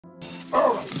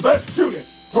Alright, let's do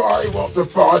this. Why won't the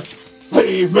bots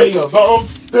leave me alone?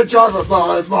 The driver of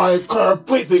my mind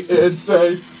completely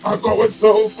insane. I'm going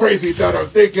so crazy that I'm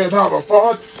thinking I'm a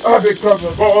bot. I'm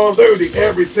becoming more loony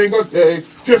every single day.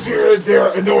 Just hearing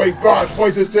their annoying bot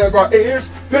voices in my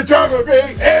ears. The driver me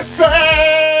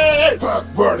insane! But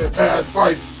word of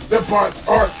advice, the bots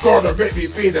aren't gonna make me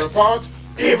be the bots.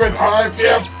 Even I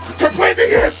am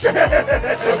completely insane!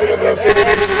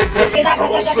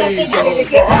 Oh, please, oh, please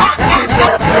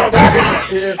stop now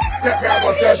that that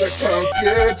Mao doesn't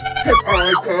compute, cause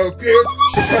I compute,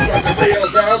 because I'm the real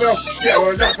Mao Mao,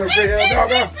 you're not the real Mao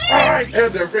Mao, I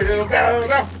am the real Mao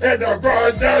Mao, and I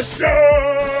run the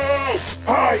show!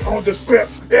 I own the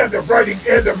scripts, and the writing,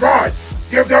 and the rhymes,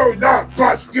 you do not,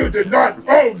 but you do not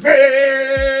own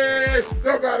me!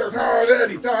 No matter how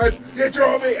many times you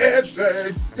drove me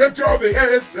insane,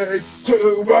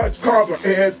 too much karma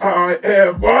and I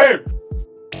am wired.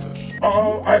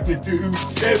 All I can do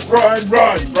is run, and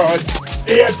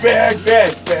beg,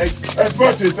 as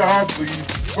much as I please.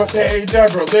 But they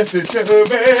never listen to me,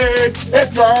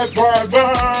 it drives my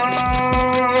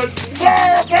mind.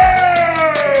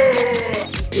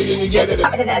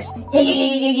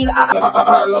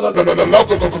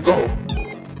 Go.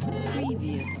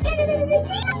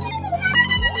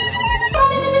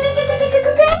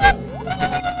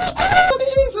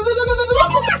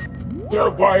 Their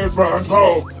wires run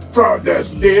cold from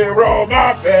this near on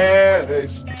my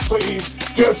face. Please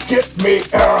just get me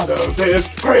out of this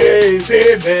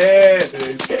crazy maze.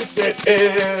 It's an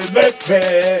endless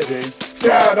maze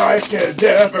that I can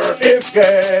never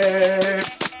escape.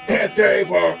 And they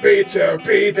want me to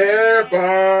be there,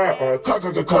 but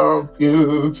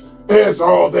confused is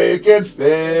all they can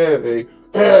say.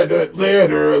 And it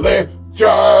literally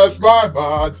drives my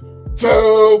mind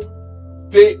to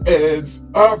the ends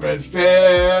of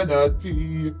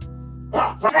insanity.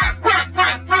 All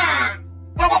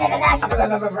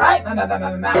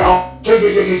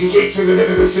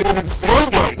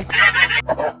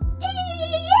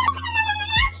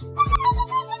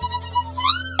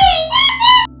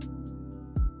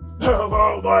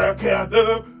I can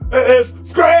do is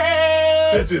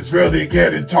scream. This is really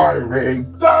getting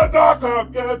tiring. Does not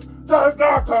come yet.